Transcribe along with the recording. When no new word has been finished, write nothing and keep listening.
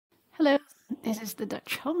Hello, this is the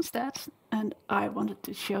Dutch Homestead, and I wanted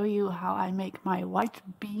to show you how I make my white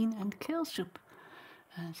bean and kale soup.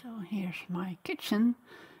 So here's my kitchen,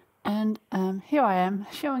 and here I am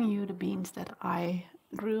showing you the beans that I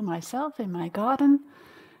grew myself in my garden.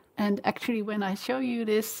 And actually, when I show you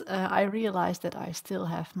this, I realize that I still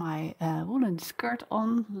have my woolen skirt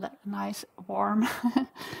on, nice warm.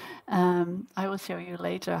 I will show you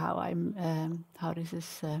later how this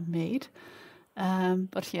is made.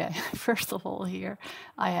 But yeah, first of all, here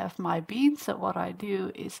I have my beans. So what I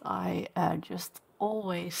do is I just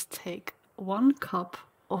always take 1 cup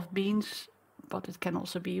of beans, but it can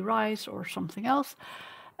also be rice or something else,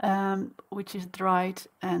 which is dried,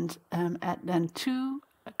 and add then 2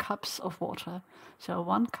 cups of water. So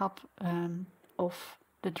 1 cup of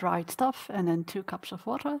the dried stuff and then 2 cups of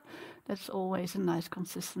water. That's always a nice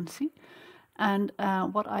consistency. And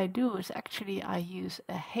what I do is actually I use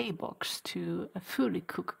a hay box to fully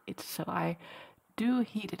cook it. So I do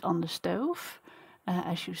heat it on the stove,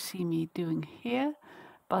 as you see me doing here.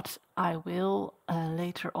 But I will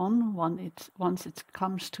later on, once it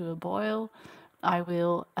comes to a boil, I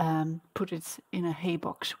will put it in a hay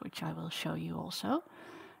box, which I will show you also.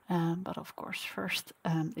 But of course, first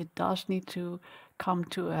it does need to come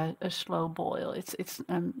to a slow boil.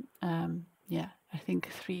 Yeah, I think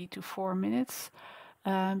 3 to 4 minutes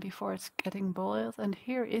before it's getting boiled. And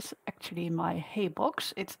here is actually my hay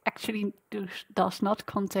box. It actually does not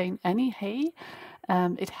contain any hay.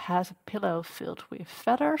 It has a pillow filled with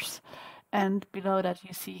feathers. And below that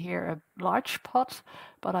you see here a large pot,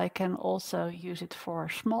 but I can also use it for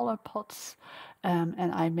smaller pots.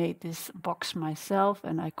 And I made this box myself,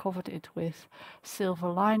 and I covered it with silver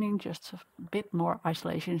lining, just a bit more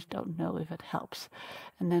isolation. Don't know if it helps.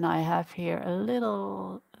 And then I have here a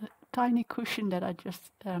little tiny cushion that I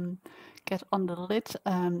just get on the lid.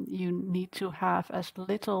 You need to have as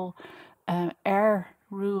little air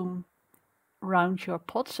room around your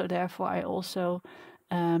pot, so therefore I also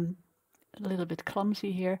a little bit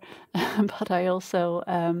clumsy here, but I also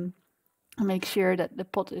make sure that the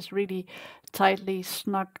pot is really tightly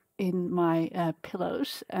snug in my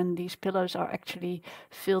pillows. And these pillows are actually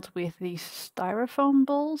filled with these styrofoam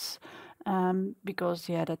balls, because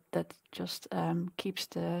yeah, that just keeps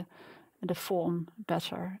the form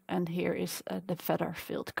better. And here is the feather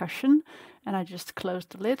filled cushion, and I just close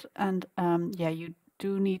the lid. And yeah, you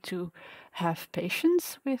do need to have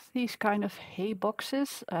patience with these kind of hay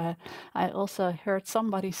boxes. I also heard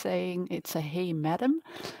somebody saying it's a hay madam.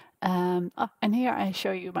 And here I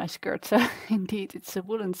show you my skirt. So indeed, it's a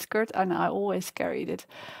woolen skirt, and I always carried it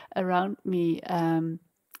around me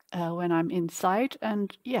when I'm inside.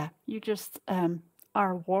 And yeah, you just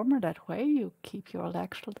are warmer that way. You keep your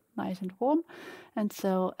legs nice and warm. And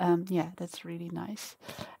so yeah, that's really nice.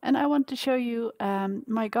 And I want to show you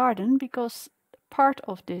my garden, because part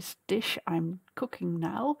of this dish I'm cooking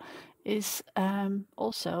now is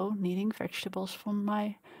also needing vegetables from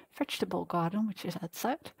my vegetable garden, which is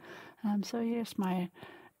outside. So here's my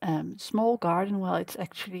small garden. Well, it's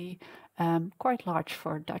actually quite large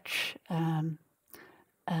for a Dutch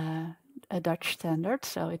standard.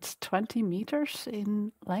 So it's 20 meters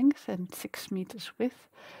in length and 6 meters width.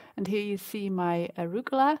 And here you see my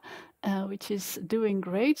arugula, which is doing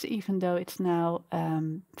great, even though it's now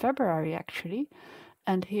February actually.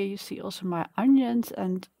 And here you see also my onions,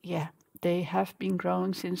 and yeah, they have been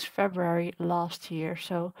growing since February last year.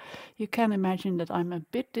 So you can imagine that I'm a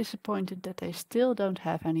bit disappointed that they still don't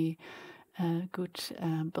have any good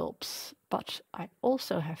bulbs. But I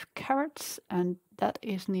also have carrots, and that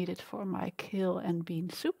is needed for my kale and bean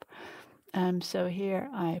soup. So here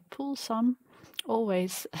I pull some.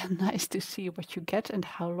 Always nice to see what you get and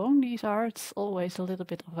how long these are. It's always a little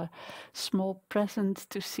bit of a small present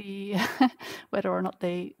to see whether or not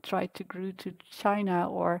they tried to grow to China,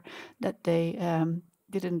 or that they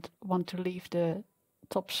didn't want to leave the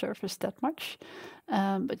top surface that much.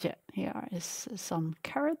 But yeah, here is some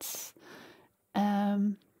carrots.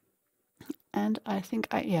 And I think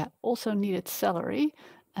I also needed celery.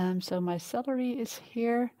 So my celery is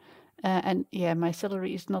here. And yeah, my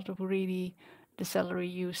celery is not really the celery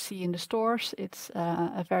you see in the stores. It's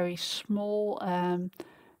a very small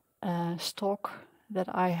stalk that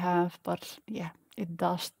I have, but yeah, it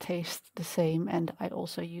does taste the same. And I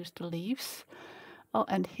also use the leaves. Oh,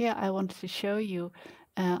 and here I wanted to show you,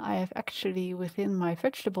 I have actually within my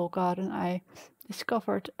vegetable garden, I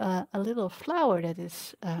discovered a little flower that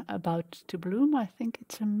is about to bloom. I think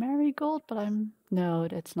it's a marigold, but no,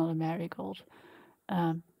 that's not a marigold.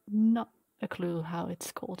 Not a clue how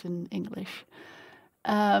it's called in English.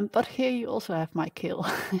 But here you also have my kale.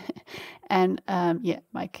 And yeah,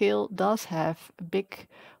 my kale does have big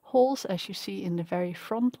holes, as you see in the very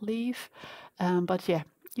front leaf. But yeah,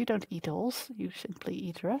 you don't eat holes, you simply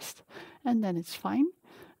eat the rest, and then it's fine.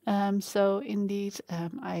 So indeed,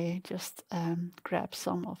 I just grab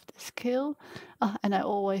some of this kale. And I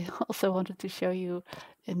always also wanted to show you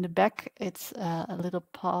in the back, it's a little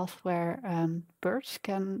path where birds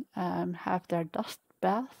can have their dust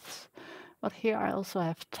baths. But here I also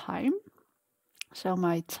have thyme. So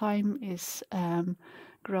my thyme is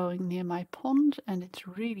growing near my pond and it's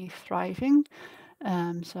really thriving.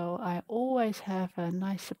 So I always have a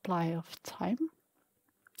nice supply of thyme.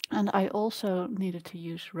 And I also needed to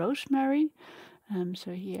use rosemary.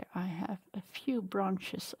 So here I have a few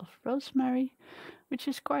branches of rosemary, which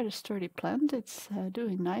is quite a sturdy plant. It's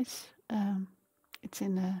doing nice. It's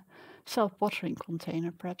in a self-watering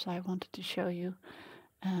container. Perhaps I wanted to show you,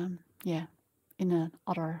 yeah, in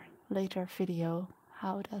another later video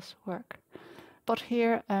how it does work. But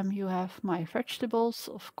here you have my vegetables,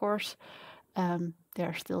 of course.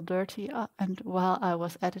 They're still dirty, and while I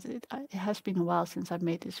was at it, it has been a while since I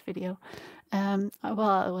made this video.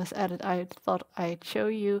 While I was at it, I thought I'd show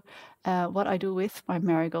you what I do with my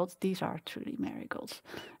marigolds. These are truly marigolds.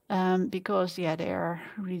 Because yeah, they are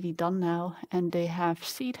really done now, and they have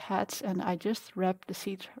seed heads, and I just wrap the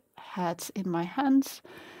seed heads in my hands,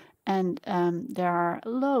 and there are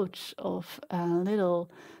loads of little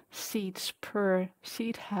seeds per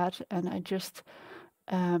seed head, and I just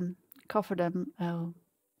cover them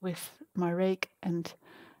with my rake, and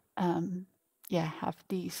yeah, have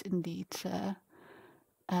these indeed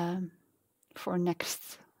for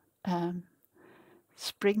next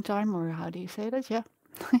springtime, or how do you say that? Yeah.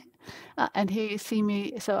 And here you see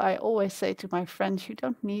me. So I always say to my friends, you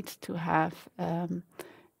don't need to have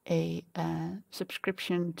a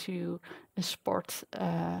subscription to a sport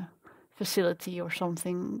facility or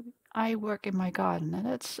something. I work in my garden, and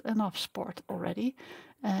that's enough sport already.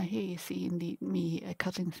 Here you see indeed me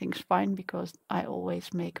cutting things fine, because I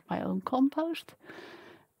always make my own compost.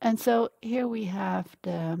 And so here we have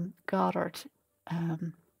the gathered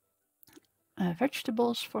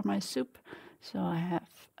vegetables for my soup. So I have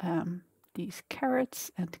these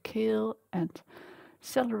carrots and kale and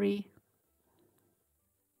celery,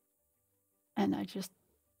 and I just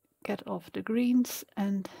get off the greens,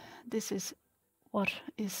 and this is what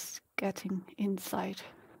is getting inside.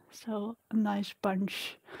 So a nice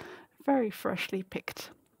bunch, very freshly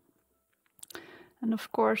picked. And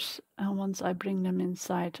of course, once I bring them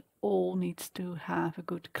inside, all needs to have a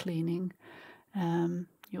good cleaning.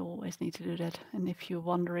 You always need to do that. And if you're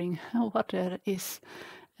wondering what that is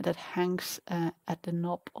that hangs at the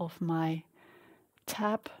knob of my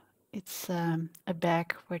tap, it's a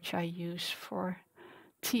bag which I use for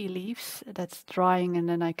tea leaves that's drying, and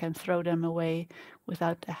then I can throw them away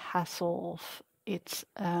without the hassle of it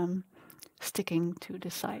sticking to the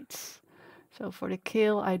sides. So for the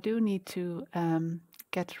kale, I do need to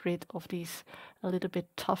get rid of these a little bit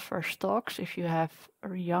tougher stalks. If you have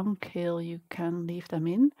a young kale, you can leave them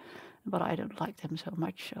in, but I don't like them so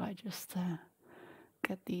much, so I just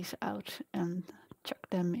get these out and chuck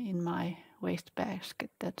them in my waste basket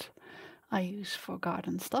that I use for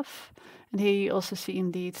garden stuff. And here you also see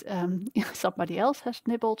indeed somebody else has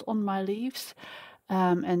nibbled on my leaves.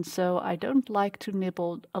 And so I don't like to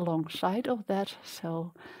nibble alongside of that,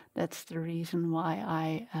 so that's the reason why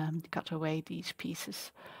I cut away these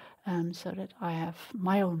pieces, so that I have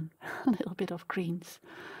my own little bit of greens.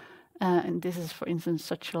 And this is, for instance,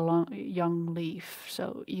 such a young leaf,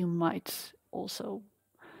 so you might also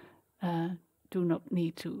do not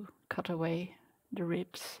need to cut away the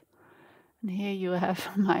ribs. And here you have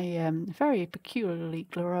my very peculiarly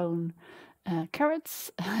grown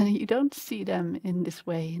carrots. You don't see them in this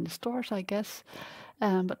way in the stores, I guess,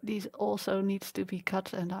 but these also needs to be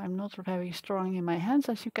cut, and I'm not very strong in my hands,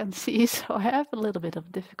 as you can see, so I have a little bit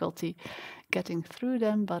of difficulty getting through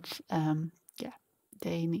them, but yeah,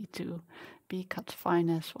 they need to be cut fine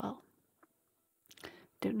as well.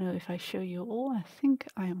 Don't know if I show you all. I think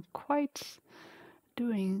I am quite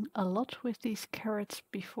doing a lot with these carrots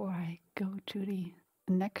before I go to the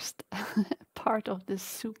next part of this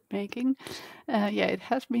soup making. Yeah, it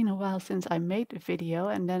has been a while since I made the video,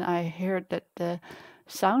 and then I heard that the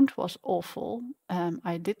sound was awful.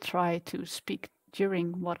 I did try to speak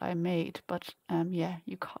during what I made, but yeah,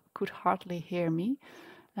 you could hardly hear me.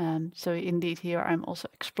 So indeed here I'm also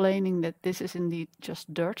explaining that this is indeed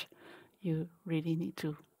just dirt. You really need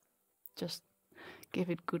to just give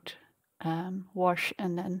it good wash,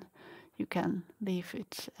 and then you can leave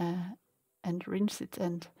it and rinse it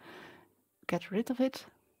and get rid of it,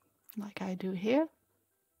 like I do here.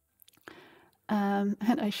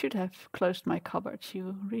 And I should have closed my cupboards.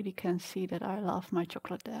 You really can see that I love my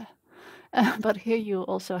chocolate there. But here you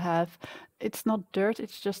also have, it's not dirt,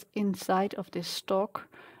 it's just inside of this stalk.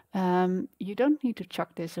 You don't need to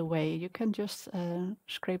chuck this away. You can just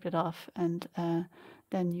scrape it off, and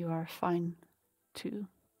then you are fine too.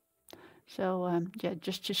 So yeah,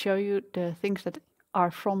 just to show you, the things that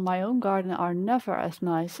are from my own garden are never as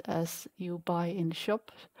nice as you buy in the shop,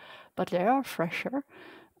 but they are fresher.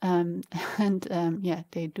 Um, and yeah,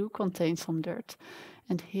 they do contain some dirt.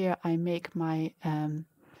 And here I make my,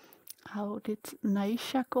 how did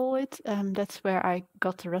Nisha call it? That's where I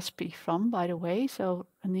got the recipe from, by the way. So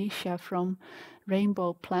Nisha from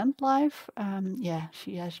RainbowPlantLife. Yeah,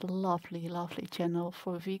 she has a lovely, lovely channel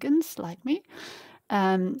for vegans like me.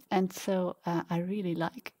 And so I really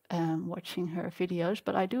like watching her videos,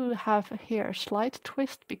 but I do have here a slight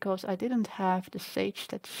twist because I didn't have the sage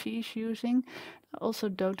that she's using. I also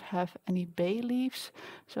don't have any bay leaves,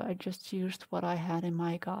 so I just used what I had in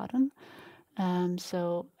my garden.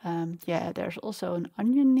 Yeah, there's also an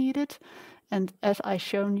onion needed. And as I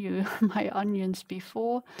shown you my onions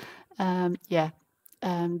before, yeah,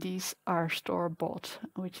 these are store-bought,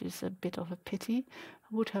 which is a bit of a pity. I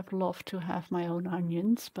would have loved to have my own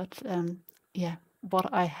onions, but yeah,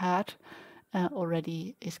 what I had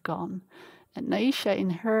already is gone. And Naisha in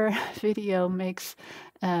her video makes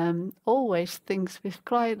always things with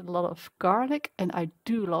quite a lot of garlic, and I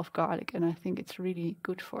do love garlic, and I think it's really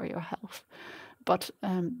good for your health. But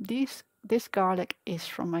this garlic is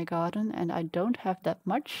from my garden, and I don't have that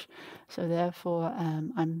much, so therefore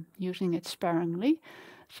I'm using it sparingly.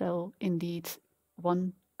 So indeed,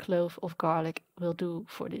 1 clove of garlic will do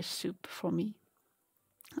for this soup for me.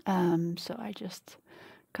 So I just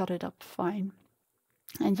cut it up fine.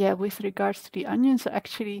 And yeah, with regards to the onions,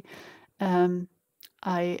 actually,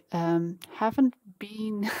 I haven't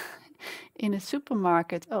been in a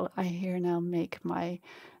supermarket. Oh, I here now make my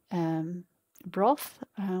broth,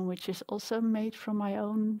 which is also made from my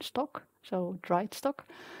own stock, so dried stock.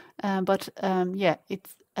 But yeah, it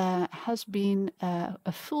has been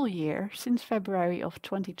a full year since February of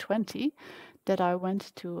 2020 that I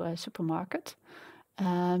went to a supermarket.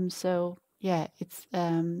 So yeah, it's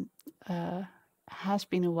has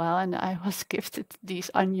been a while, and I was gifted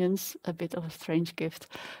these onions, a bit of a strange gift,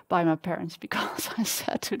 by my parents because I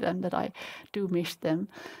said to them that I do miss them,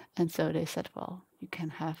 and so they said, "Well, you can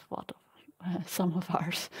have what some of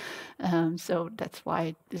ours." So that's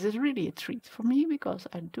why this is really a treat for me because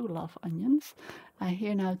I do love onions. I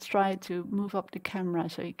here now try to move up the camera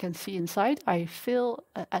so you can see inside. I fail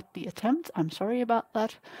at the attempt. I'm sorry about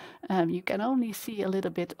that. You can only see a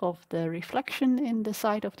little bit of the reflection in the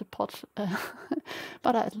side of the pot,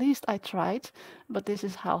 but at least I tried. But this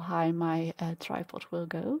is how high my tripod will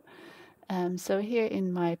go. So here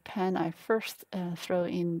in my pan, I first throw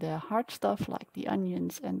in the hard stuff like the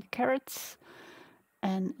onions and the carrots,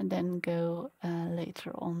 and then go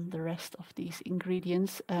later on the rest of these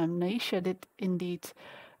ingredients. Naisha did indeed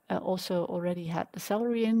also already had the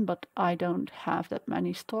celery in, but I don't have that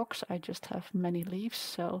many stalks. I just have many leaves,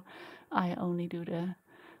 so I only do the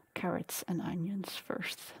carrots and onions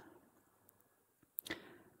first.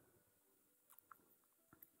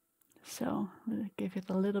 So we'll give it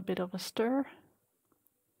a little bit of a stir.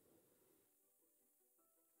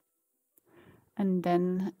 And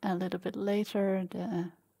then a little bit later,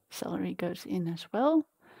 the celery goes in as well.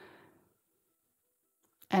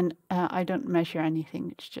 And I don't measure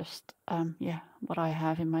anything. It's just, yeah, what I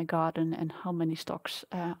have in my garden and how many stalks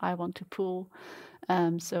I want to pull.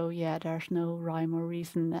 So yeah, there's no rhyme or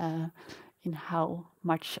reason in how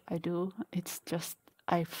much I do. It's just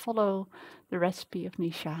I follow the recipe of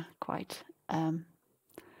Nisha quite,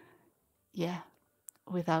 yeah,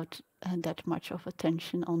 without that much of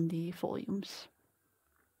attention on the volumes.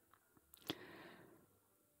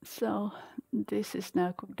 So this is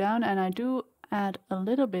now cooked down, and I do add a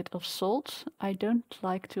little bit of salt. I don't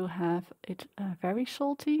like to have it very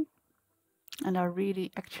salty, and I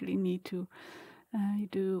really actually need to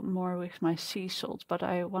do more with my sea salt, but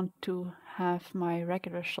I want to have my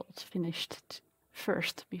regular salt finished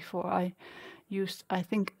first before I use. I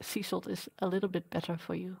think sea salt is a little bit better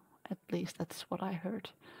for you, at least that's what I heard.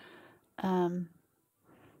 And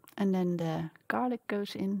then the garlic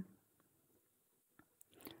goes in,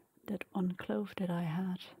 that 1 clove that I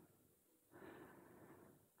had.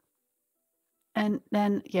 And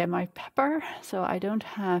then, yeah, my pepper. So I don't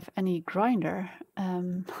have any grinder.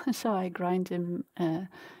 So I grind them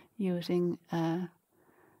using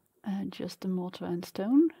just the mortar and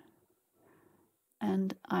stone.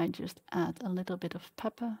 And I just add a little bit of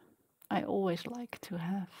pepper. I always like to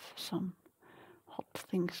have some hot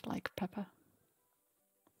things like pepper.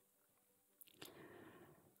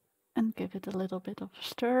 and give it a little bit of a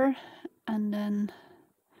stir, and then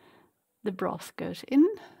the broth goes in.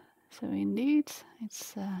 So indeed,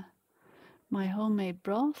 it's my homemade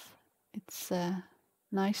broth. It's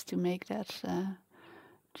nice to make that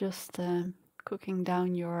just cooking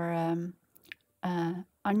down your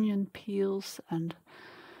onion peels and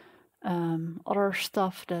other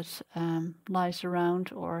stuff that lies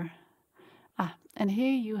around. Or and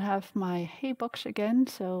here you have my hay box again.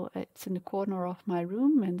 So it's in the corner of my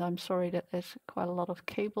room, and I'm sorry that there's quite a lot of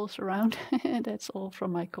cables around. That's all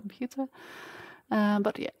from my computer.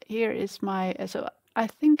 But yeah, here is my so I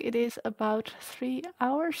think it is about 3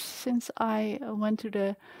 hours since I went to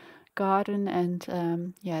the garden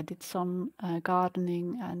and yeah, did some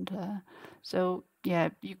gardening, and so yeah,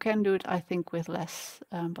 you can do it I think with less,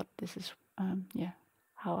 but this is yeah,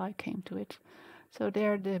 how I came to it. So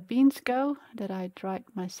there the beans go that I dried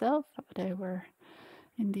myself. They were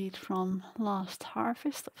indeed from last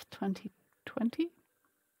harvest of 2020.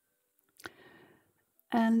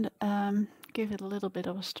 And give it a little bit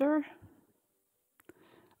of a stir.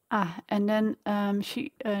 And then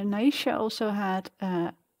Nisha also had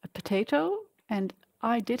a potato, and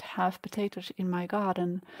I did have potatoes in my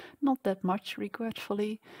garden, not that much,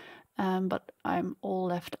 regretfully, but I'm all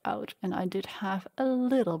left out, and I did have a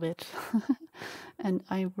little bit, and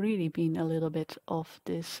I've really been a little bit of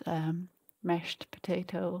this mashed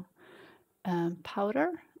potato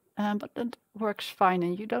powder, but that works fine,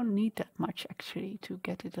 and you don't need that much actually to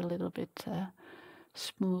get it a little bit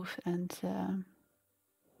smooth and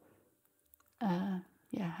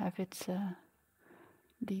yeah, have it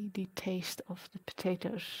the taste of the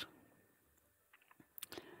potatoes.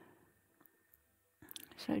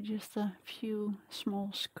 So just a few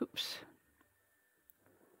small scoops.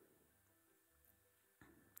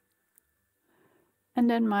 And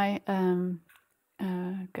then my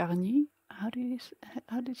garni. How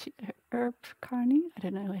did she herb carni? I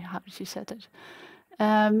don't know how she said it.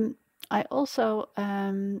 I also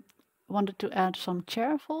wanted to add some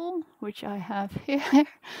charcoal, which I have here.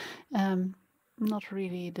 Not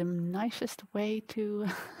really the nicest way to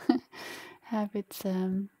have it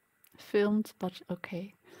filmed, but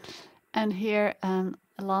okay. And here,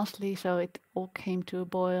 lastly, so it all came to a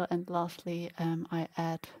boil, and lastly, I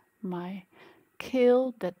add my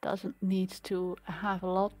kale. That doesn't need to have a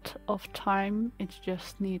lot of time. It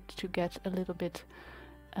just needs to get a little bit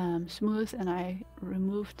smooth, and I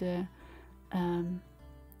remove the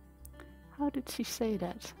how did she say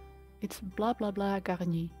that? It's blah blah blah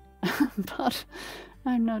garni. But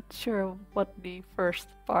I'm not sure what the first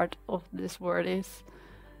part of this word is.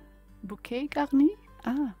 Bouquet garni?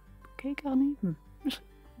 Bouquet garni?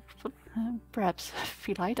 Perhaps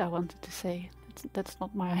filite I wanted to say. That's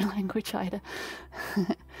not my language either.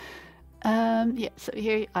 Yeah, so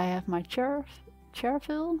here I have my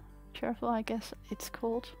chervil, I guess it's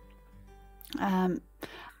called.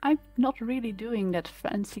 I'm not really doing that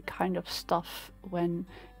fancy kind of stuff when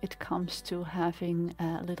it comes to having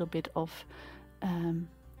a little bit of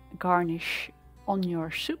garnish on your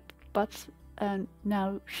soup, but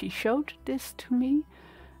now she showed this to me.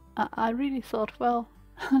 I really thought, well,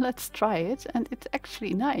 let's try it, and it's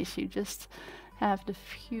actually nice. You just have the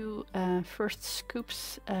few first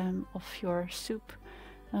scoops of your soup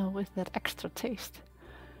with that extra taste.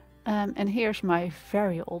 And here's my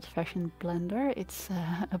very old-fashioned blender. It's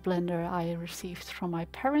a blender I received from my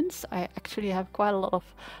parents. I actually have quite a lot of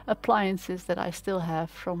appliances that I still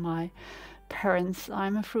have from my parents.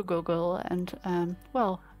 I'm a frugal girl, and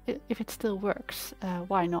well, if it still works,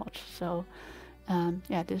 why not? So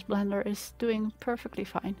yeah, this blender is doing perfectly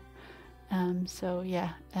fine. So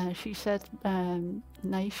yeah, she said,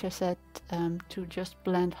 Nisha said to just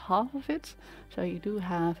blend half of it, so you do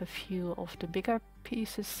have a few of the bigger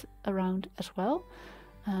pieces around as well.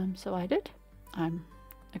 So I did. I'm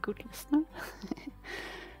a good listener.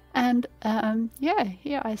 And yeah,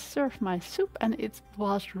 here I served my soup, and it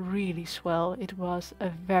was really swell. It was a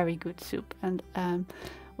very good soup, and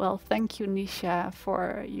well, thank you, Nisha,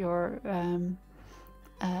 for your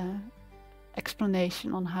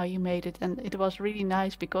explanation on how you made it. And it was really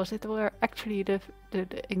nice because it were actually the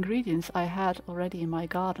ingredients I had already in my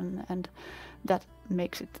garden, and that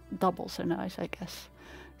makes it double so nice, I guess.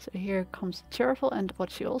 So here comes the chervil, and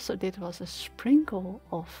what she also did was a sprinkle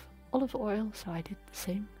of olive oil, so I did the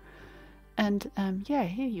same. And yeah,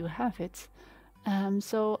 here you have it.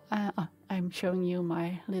 So I'm showing you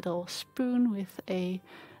my little spoon with a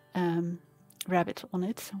rabbit on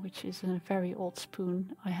it, which is a very old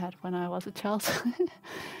spoon I had when I was a child.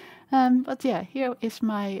 But yeah, here is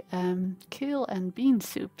my kale and bean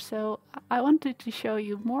soup. So I wanted to show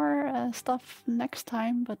you more stuff next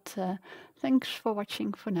time, but thanks for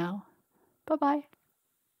watching for now. Bye bye.